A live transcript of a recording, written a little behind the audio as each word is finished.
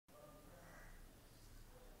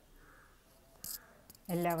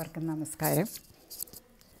എല്ലാവർക്കും നമസ്കാരം.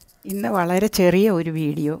 ഇന്ന് വളരെ ചെറിയ ഒരു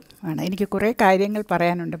വീഡിയോ ആണ്. എനിക്ക് കുറേ കാര്യങ്ങൾ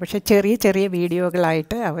പറയാനുണ്ട്, പക്ഷേ ചെറിയ ചെറിയ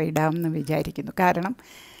വീഡിയോകളായിട്ട് അവ ഇടാമെന്ന് വിചാരിക്കുന്നു. കാരണം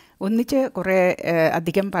ഒന്നിച്ച് കുറേ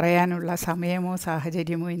അധികം പറയാനുള്ള സമയമോ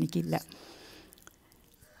സാഹചര്യമോ എനിക്കില്ല.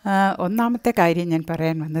 ഒന്നാമത്തെ കാര്യം ഞാൻ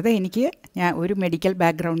പറയാൻ വന്നത്, ഞാൻ ഒരു മെഡിക്കൽ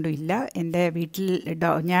ബാക്ക്ഗ്രൗണ്ടും ഇല്ല. എൻ്റെ വീട്ടിൽ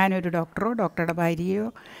ഞാനൊരു ഡോക്ടറോ ഡോക്ടറുടെ ഭാര്യയോ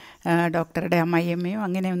ഡോക്ടറുടെ അമ്മായിയമ്മയോ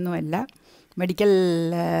അങ്ങനെയൊന്നുമല്ല. മെഡിക്കൽ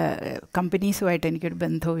കമ്പനീസുമായിട്ട് എനിക്കൊരു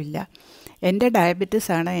ബന്ധവുമില്ല. എൻ്റെ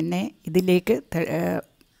ഡയബറ്റിസാണ് എന്നെ ഇതിലേക്ക്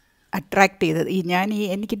അട്രാക്റ്റ് ചെയ്തത്.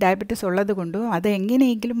 എനിക്ക് ഡയബറ്റിസ് ഉള്ളത് കൊണ്ടും അത്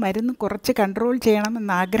എങ്ങനെയെങ്കിലും മരുന്ന് കുറച്ച് കൺട്രോൾ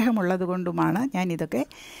ചെയ്യണമെന്ന് ആഗ്രഹമുള്ളത് കൊണ്ടുമാണ് ഞാനിതൊക്കെ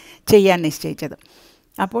ചെയ്യാൻ നിശ്ചയിച്ചത്.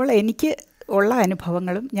 അപ്പോൾ എനിക്ക് ഉള്ള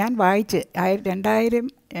അനുഭവങ്ങളും ഞാൻ വായിച്ച്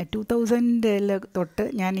 2000 തൊട്ട്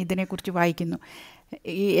ഞാൻ ഇതിനെക്കുറിച്ച് വായിക്കുന്നു.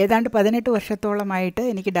 ഏതാണ്ട് 18 വർഷത്തോളമായിട്ട്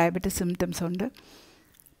എനിക്ക് ഡയബറ്റിസ് സിംറ്റംസ് ഉണ്ട്.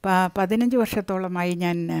 15 വർഷത്തോളമായി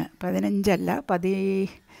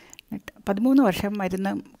 13 വർഷം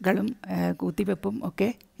മരുന്നുകളും കുത്തിവെപ്പും ഒക്കെ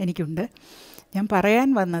എനിക്കുണ്ട്. ഞാൻ പറയാൻ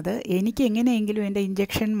വന്നത്, എനിക്ക് എങ്ങനെയെങ്കിലും എൻ്റെ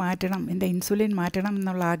ഇഞ്ചക്ഷൻ മാറ്റണം, എൻ്റെ ഇൻസുലിൻ മാറ്റണം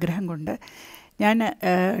എന്നുള്ള ആഗ്രഹം കൊണ്ട് ഞാൻ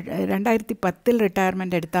 2010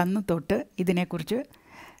 റിട്ടയർമെൻ്റ് എടുത്ത അന്ന് തൊട്ട് ഇതിനെക്കുറിച്ച്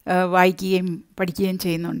വായിക്കുകയും പഠിക്കുകയും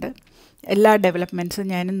ചെയ്യുന്നുണ്ട്. എല്ലാ ഡെവലപ്മെൻറ്റ്സും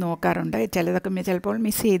ഞാനും നോക്കാറുണ്ട്. ചിലപ്പോൾ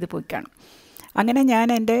മിസ് ചെയ്ത് പോയി കാണും. അങ്ങനെ ഞാൻ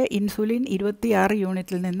എൻ്റെ ഇൻസുലിൻ 26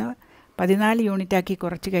 യൂണിറ്റിൽ നിന്ന് 14 യൂണിറ്റാക്കി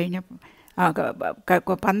കുറച്ച് കഴിഞ്ഞപ്പോൾ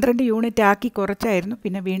 12 യൂണിറ്റാക്കി കുറച്ചായിരുന്നു.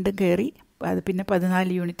 പിന്നെ വീണ്ടും കയറി അത് പിന്നെ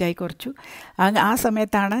 14 യൂണിറ്റായി കുറച്ചു. ആ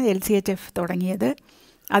സമയത്താണ് LCHF തുടങ്ങിയത്.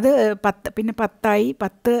 അത്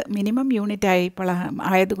 10 മിനിമം യൂണിറ്റായി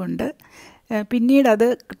ആയതുകൊണ്ട് പിന്നീട് അത്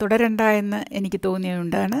തുടരണ്ട എന്ന് എനിക്ക്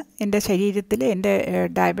തോന്നിയതുകൊണ്ടാണ് എൻ്റെ ശരീരത്തിൽ എൻ്റെ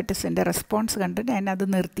ഡയബറ്റിസിൻ്റെ റെസ്പോൺസ് കണ്ട് ഞാനത്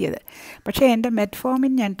നിർത്തിയത്. പക്ഷേ എൻ്റെ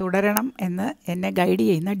മെറ്റ്ഫോമിൻ ഞാൻ തുടരണം എന്ന് എന്നെ ഗൈഡ്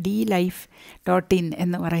ചെയ്യുന്ന DLife.in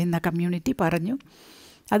എന്ന് പറയുന്ന കമ്മ്യൂണിറ്റി പറഞ്ഞു.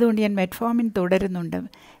 അതുകൊണ്ട് ഞാൻ മെറ്റ്ഫോമിൻ തുടരുന്നുണ്ട്.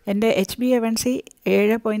 എൻ്റെ HbA1c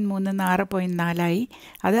 7.3 6.4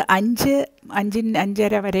 അത്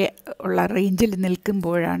 5.5 വരെ ഉള്ള റേഞ്ചിൽ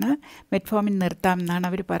നിൽക്കുമ്പോഴാണ് മെറ്റ്ഫോമിൻ നിർത്താം എന്നാണ്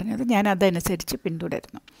അവർ പറഞ്ഞത്. ഞാൻ അതനുസരിച്ച്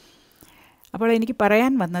പിന്തുടരുന്നു. അപ്പോൾ എനിക്ക്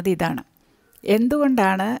പറയാൻ വന്നത് ഇതാണ്: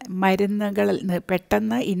 എന്തുകൊണ്ടാണ്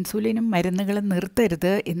പെട്ടെന്ന് ഇൻസുലിനും മരുന്നുകളും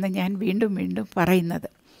നിർത്തരുത് എന്ന് ഞാൻ വീണ്ടും പറയുന്നത്?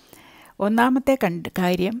 ഒന്നാമത്തെ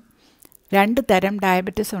കാര്യം, 2 തരം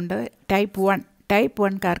ഡയബറ്റിസ് ഉണ്ട്. ടൈപ്പ്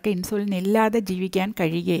 1കാർക്ക് ഇൻസുലിൻ ഇല്ലാതെ ജീവിക്കാൻ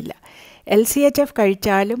കഴിയുകയില്ല. LCHF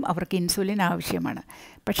കഴിച്ചാലും അവർക്ക് ഇൻസുലിൻ ആവശ്യമാണ്,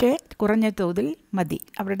 പക്ഷേ കുറഞ്ഞ തോതിൽ മതി.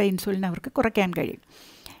 അവരുടെ ഇൻസുലിൻ അവർക്ക് കുറയ്ക്കാൻ കഴിയും.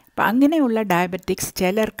 അപ്പം അങ്ങനെയുള്ള ഡയബറ്റിക്സ്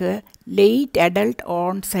ചിലർക്ക് late adult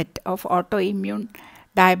onset of auto immune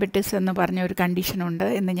diabetes എന്ന് പറഞ്ഞ ഒരു കണ്ടീഷനുണ്ട്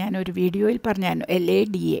എന്ന് ഞാനൊരു വീഡിയോയിൽ പറഞ്ഞായിരുന്നു,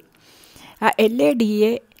 LADA. ആ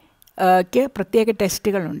LADAക്ക് പ്രത്യേക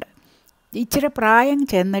ടെസ്റ്റുകളുണ്ട്. ഇച്ചിരി പ്രായം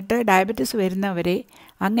ചെന്നിട്ട് ഡയബറ്റിസ് വരുന്നവരെ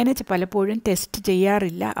അങ്ങനെ പലപ്പോഴും ടെസ്റ്റ്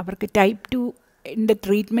ചെയ്യാറില്ല. അവർക്ക് ടൈപ്പ് 2ൻ്റെ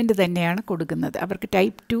ട്രീറ്റ്മെൻറ്റ് തന്നെയാണ് കൊടുക്കുന്നത്. അവർക്ക്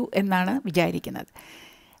ടൈപ്പ് 2 എന്നാണ് വിചാരിക്കുന്നത്.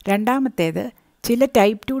 രണ്ടാമത്തേത്, ചില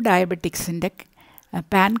ടൈപ്പ് 2 ഡയബറ്റിക്സിൻ്റെ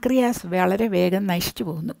പാൻക്രിയാസ് വളരെ വേഗം നശിച്ചു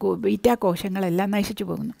പോകുന്നു. ബീറ്റാ കോശങ്ങളെല്ലാം നശിച്ചു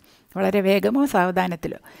പോകുന്നു, വളരെ വേഗമോ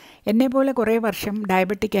സാവധാനത്തിലോ. എന്നെപ്പോലെ കുറേ വർഷം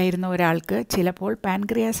ഡയബറ്റിക് ആയിരുന്ന ഒരാൾക്ക് ചിലപ്പോൾ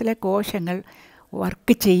പാൻക്രിയാസിലെ കോശങ്ങൾ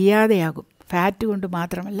വർക്ക് ചെയ്യാതെയാകും. ഫാറ്റ് കൊണ്ട്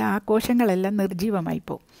മാത്രമല്ല, ആ കോശങ്ങളെല്ലാം നിർജ്ജീവമായി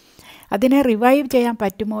പോകും. അതിനെ റിവൈവ് ചെയ്യാൻ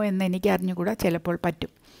പറ്റുമോ എന്ന് എനിക്ക് അറിഞ്ഞുകൂടാ. ചിലപ്പോൾ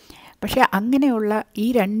പറ്റും. പക്ഷേ അങ്ങനെയുള്ള ഈ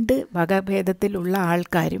 2 വകഭേദത്തിലുള്ള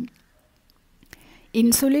ആൾക്കാരും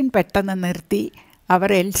ഇൻസുലിൻ പെട്ടെന്ന് നിർത്തി അവർ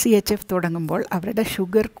LCHF തുടങ്ങുമ്പോൾ അവരുടെ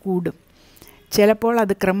ഷുഗർ കൂടും. ചിലപ്പോൾ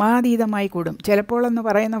അത് ക്രമാതീതമായി കൂടും. ചിലപ്പോൾ എന്ന്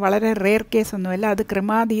പറയുന്ന വളരെ റെയർ കേസൊന്നുമല്ല, അത്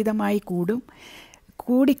ക്രമാതീതമായി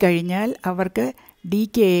കൂടിക്കഴിഞ്ഞാൽ അവർക്ക്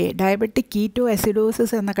DKA, ഡയബറ്റിക് കീറ്റോ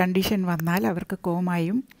അസിഡോസിസ് എന്ന കണ്ടീഷൻ വന്നാൽ അവർക്ക്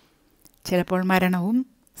കോമായും ചിലപ്പോൾ മരണവും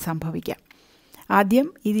സംഭവിക്കാം. ആദ്യം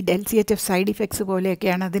ഈ LCHF സൈഡ് ഇഫക്ട്സ്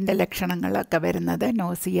പോലെയൊക്കെയാണ് അതിൻ്റെ ലക്ഷണങ്ങളൊക്കെ വരുന്നത്: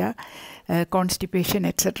 നോസിയ, കോൺസ്റ്റിപ്പേഷൻ,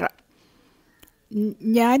 എക്സെട്ര.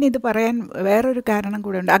 ഞാനിത് പറയാൻ വേറൊരു കാരണം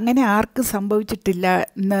കൂടെ ഉണ്ട്. അങ്ങനെ ആർക്കും സംഭവിച്ചിട്ടില്ല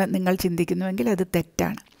എന്ന് നിങ്ങൾ ചിന്തിക്കുന്നുവെങ്കിൽ അത്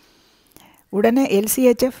തെറ്റാണ്. ഉടനെ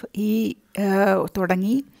LCHF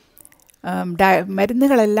തുടങ്ങി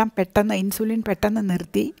മരുന്നുകളെല്ലാം ഇൻസുലിൻ പെട്ടെന്ന്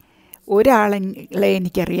നിർത്തി. ഒരാളെ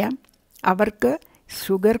എനിക്കറിയാം, അവർക്ക്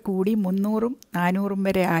ഷുഗർ കൂടി 300 400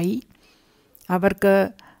 വരെ ആയി. അവർക്ക്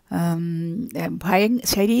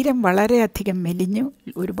ശരീരം വളരെയധികം മെലിഞ്ഞു,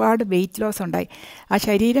 ഒരുപാട് വെയിറ്റ് ലോസ് ഉണ്ടായി. ആ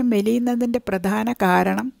ശരീരം മെലിയുന്നതിൻ്റെ പ്രധാന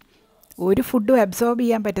കാരണം ഒരു ഫുഡും അബ്സോർബ്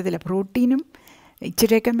ചെയ്യാൻ പറ്റത്തില്ല. പ്രോട്ടീനിലും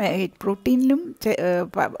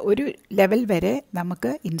ഒരു ലെവൽ വരെ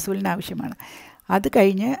നമുക്ക് ഇൻസുലിൻ ആവശ്യമാണ്. അത്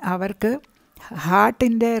കഴിഞ്ഞ് അവർക്ക്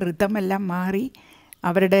ഹാർട്ടിൻ്റെ റിതമെല്ലാം മാറി.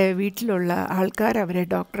 അവരുടെ വീട്ടിലുള്ള ആൾക്കാർ അവരെ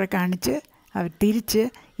ഡോക്ടറെ കാണിച്ച് അവർ തിരിച്ച്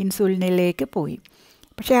ഇൻസുലിനിലേക്ക് പോയി.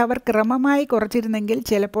 പക്ഷേ അവർ ക്രമമായി കുറച്ചിരുന്നെങ്കിൽ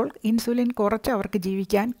ചിലപ്പോൾ ഇൻസുലിൻ കുറച്ച് അവർക്ക്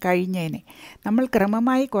ജീവിക്കാൻ കഴിഞ്ഞേനെ. നമ്മൾ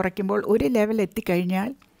ക്രമമായി കുറയ്ക്കുമ്പോൾ ഒരു ലെവൽ എത്തിക്കഴിഞ്ഞാൽ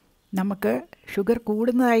നമുക്ക് ഷുഗർ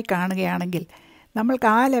കൂടുന്നതായി കാണുകയാണെങ്കിൽ നമ്മൾക്ക്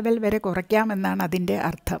ആ ലെവൽ വരെ കുറയ്ക്കാമെന്നാണ് അതിൻ്റെ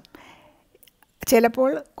അർത്ഥം.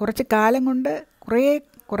 ചിലപ്പോൾ കുറച്ച് കാലം കൊണ്ട് കുറേ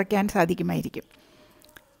കുറയ്ക്കാൻ സാധിക്കുമായിരിക്കും.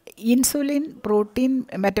 ഇൻസുലിൻ, പ്രോട്ടീൻ,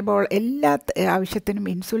 മെറ്റബോൾ എല്ലാ ആവശ്യത്തിനും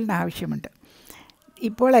ഇൻസുലിൻ ആവശ്യമുണ്ട്.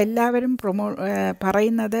 ഇപ്പോൾ എല്ലാവരും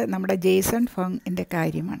പറയുന്നത് നമ്മുടെ ജേസൺ ഫങ്ങിൻ്റെ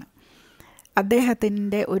കാര്യമാണ്.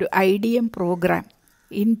 അദ്ദേഹത്തിൻ്റെ ഒരു IDM programme,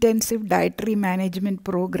 intensive dietary management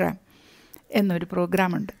programme എന്നൊരു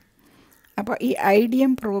പ്രോഗ്രാമുണ്ട്. അപ്പോൾ ഈ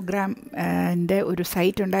IDM പ്രോഗ്രാമിൻ്റെ ഒരു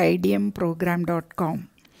സൈറ്റുണ്ട്, idmprogram.com.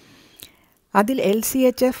 അതിൽ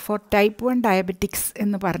LCHF ഫോർ ടൈപ്പ് 1 ഡയബറ്റിക്സ്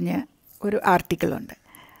എന്ന് പറഞ്ഞ് ഒരു ആർട്ടിക്കിളുണ്ട്.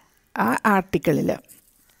 ആ ആർട്ടിക്കിളിൽ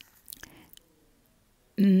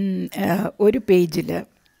ഒരു പേജിൽ,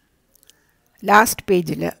 ലാസ്റ്റ്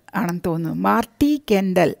പേജിൽ ആണെന്ന് തോന്നുന്നു, മാർട്ടി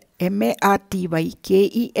കെൻഡൽ MARTY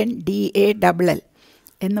KENDALL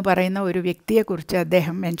എന്ന് പറയുന്ന ഒരു വ്യക്തിയെക്കുറിച്ച്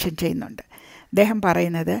അദ്ദേഹം മെൻഷൻ ചെയ്യുന്നുണ്ട്. അദ്ദേഹം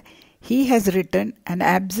പറയുന്നത്, he has written an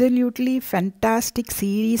absolutely fantastic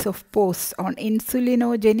series of posts on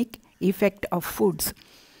insulinogenic effect of foods.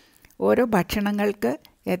 ഓരോ ഭക്ഷണങ്ങൾക്ക്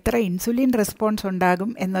എത്ര ഇൻസുലിൻ റെസ്പോൺസ്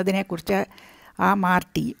ഉണ്ടാകും എന്നതിനെക്കുറിച്ച് ആ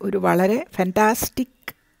മാർട്ടി ഒരു വളരെ ഫാൻറ്റാസ്റ്റിക്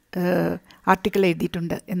ആർട്ടിക്കിൾ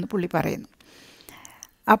എഴുതിയിട്ടുണ്ട് എന്ന് പുള്ളി പറയുന്നു.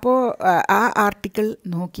 അപ്പോൾ ആ ആർട്ടിക്കിൾ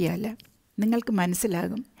നോക്കിയാൽ നിങ്ങൾക്ക്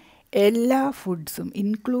മനസ്സിലാകും എല്ലാ ഫുഡ്സും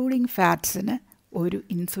ഇൻക്ലൂഡിങ് ഫാറ്റ്സിന് ഒരു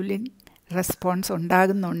ഇൻസുലിൻ റെസ്പോൺസ്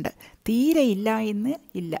ഉണ്ടാകുന്നുണ്ട്. തീരെ ഇല്ല എന്ന്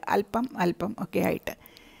ഇല്ല, അല്പം അല്പം ഒക്കെ ആയിട്ട്.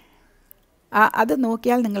 അത്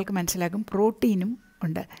നോക്കിയാൽ നിങ്ങൾക്ക് മനസ്സിലാകും. പ്രോട്ടീനും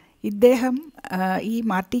ഉണ്ട്. ഇദ്ദേഹം ഈ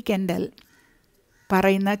മാർട്ടി കെൻഡൽ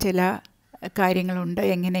പറയുന്ന ചില കാര്യങ്ങളുണ്ട്,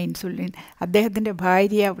 എങ്ങനെ ഇൻസുലിൻ. അദ്ദേഹത്തിൻ്റെ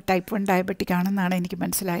ഭാര്യ ടൈപ്പ് 1 ഡയബറ്റിക് ആണെന്നാണ് എനിക്ക്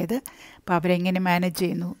മനസ്സിലായത്. അപ്പോൾ അവരെങ്ങനെ മാനേജ്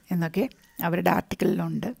ചെയ്യുന്നു എന്നൊക്കെ അവരുടെ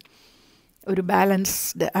ആർട്ടിക്കിളിലുണ്ട്, ഒരു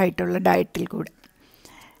ബാലൻസ്ഡ് ആയിട്ടുള്ള ഡയറ്റിൽ കൂടെ.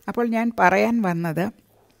 അപ്പോൾ ഞാൻ പറയാൻ വന്നത്,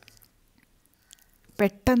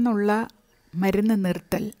 പെട്ടെന്നുള്ള മരുന്ന്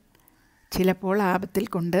നിർത്തൽ ചിലപ്പോൾ ആപത്തിൽ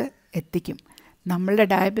കൊണ്ട് എത്തിക്കും. നമ്മളുടെ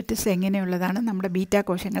ഡയബറ്റിസ് എങ്ങനെയുള്ളതാണ്, നമ്മുടെ ബീറ്റാ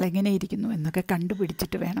കോശങ്ങൾ എങ്ങനെ ഇരിക്കുന്നു എന്നൊക്കെ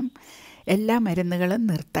കണ്ടുപിടിച്ചിട്ട് വേണം എല്ലാ മരുന്നുകളും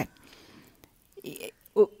നിർത്താൻ.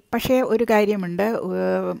 പക്ഷേ ഒരു കാര്യമുണ്ട്,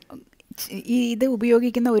 ഇത്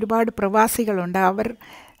ഉപയോഗിക്കുന്ന ഒരുപാട് പ്രവാസികളുണ്ട്. അവർ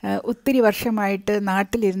ഒത്തിരി വർഷമായിട്ട്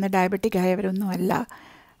നാട്ടിലിരുന്ന് ഡയബറ്റിക് ആയവരൊന്നുമല്ല.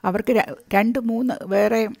 അവർക്ക് 2-3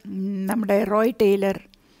 വേറെ, നമ്മുടെ റോയ് ടൈലർ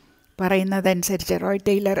പറയുന്നതനുസരിച്ച്, റോയ്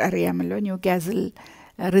ടൈലർ അറിയാമല്ലോ, ന്യൂ കാസിൽ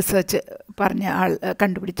റിസർച്ച് പറഞ്ഞ ആൾ,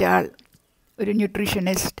 കണ്ടുപിടിച്ച ആൾ, ഒരു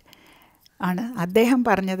ന്യൂട്രീഷനിസ്റ്റ് ആണ്. അദ്ദേഹം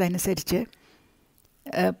പറഞ്ഞതനുസരിച്ച്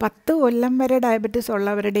 10 കൊല്ലം വരെ ഡയബറ്റിസ്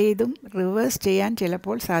ഉള്ളവരുടേതും റിവേഴ്സ് ചെയ്യാൻ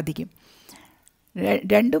ചിലപ്പോൾ സാധിക്കും.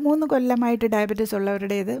 2-3 കൊല്ലമായിട്ട് ഡയബറ്റിസ്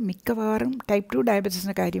ഉള്ളവരുടേത് മിക്കവാറും ടൈപ്പ് 2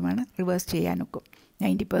 ഡയബറ്റീസിൻ്റെ കാര്യമാണ്, റിവേഴ്സ് ചെയ്യാനൊക്കും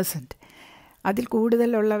 90%. അതിൽ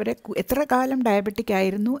കൂടുതലുള്ളവരെ എത്ര കാലം ഡയബറ്റിക്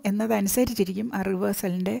ആയിരുന്നു എന്നതനുസരിച്ചിരിക്കും ആ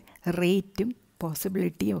റിവേഴ്സലിൻ്റെ റേറ്റും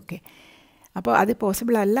പോസിബിലിറ്റിയും ഒക്കെ. അപ്പോൾ അത്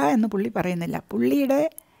പോസിബിൾ അല്ല എന്ന് പുള്ളി പറയുന്നില്ല. പുള്ളിയുടെ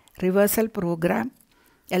റിവേഴ്സൽ പ്രോഗ്രാം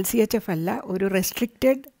LCHF അല്ല, ഒരു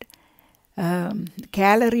റെസ്ട്രിക്റ്റഡ്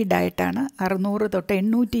കാലറി ഡയറ്റാണ്. 600 തൊട്ട്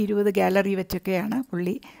 820 കാലറി വെച്ചൊക്കെയാണ്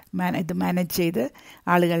പുള്ളി ഇത് മാനേജ് ചെയ്ത്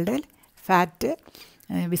ആളുകളുടെ ഫാറ്റ്,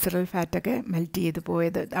 വിസറൽ ഫാറ്റൊക്കെ മെൽറ്റ് ചെയ്ത്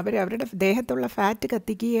പോയത്. അവരുടെ ദേഹത്തുള്ള ഫാറ്റ്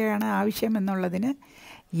കത്തിക്കുകയാണ് ആവശ്യം എന്നുള്ളതിന്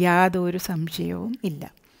യാതൊരു സംശയവും ഇല്ല.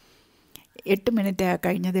 8 മിനിറ്റ്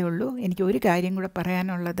കഴിഞ്ഞതേ ഉള്ളൂ. എനിക്ക് ഒരു കാര്യം കൂടെ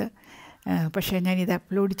പറയാനുള്ളത്, പക്ഷേ ഞാനിത്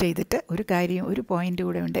അപ്ലോഡ് ചെയ്തിട്ട് ഒരു പോയിൻ്റ്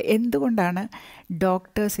കൂടെ ഉണ്ട്. എന്തുകൊണ്ടാണ്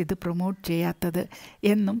ഡോക്ടേഴ്സ് ഇത് പ്രൊമോട്ട് ചെയ്യാത്തത്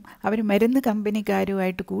എന്നും, അവർ മരുന്ന്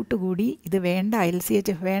കമ്പനിക്കാരുമായിട്ട് കൂട്ടുകൂടി ഇത് വേണ്ട,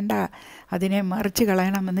 LCHF വേണ്ട, അതിനെ മറിച്ച്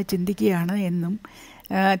കളയണമെന്ന് ചിന്തിക്കുകയാണ് എന്നും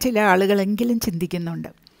ചില ആളുകളെങ്കിലും ചിന്തിക്കുന്നുണ്ട്.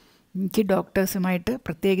 എനിക്ക് ഡോക്ടേഴ്സുമായിട്ട്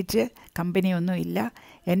പ്രത്യേകിച്ച് കമ്പനിയൊന്നുമില്ല.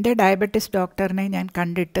 എൻ്റെ ഡയബറ്റിസ് ഡോക്ടറിനെ ഞാൻ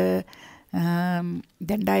കണ്ടിട്ട്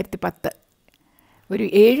 2010, ഒരു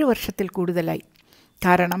 7 വർഷത്തിൽ കൂടുതലായി.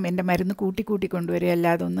 കാരണം എൻ്റെ മരുന്ന് കൂട്ടി കൊണ്ടുവരിക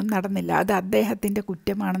അല്ലാതെ ഒന്നും നടന്നില്ല. അത് അദ്ദേഹത്തിൻ്റെ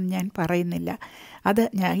കുറ്റമാണെന്ന് ഞാൻ പറയുന്നില്ല.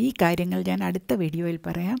 ഈ കാര്യങ്ങൾ ഞാൻ അടുത്ത വീഡിയോയിൽ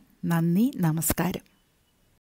പറയാം. നന്ദി, നമസ്കാരം.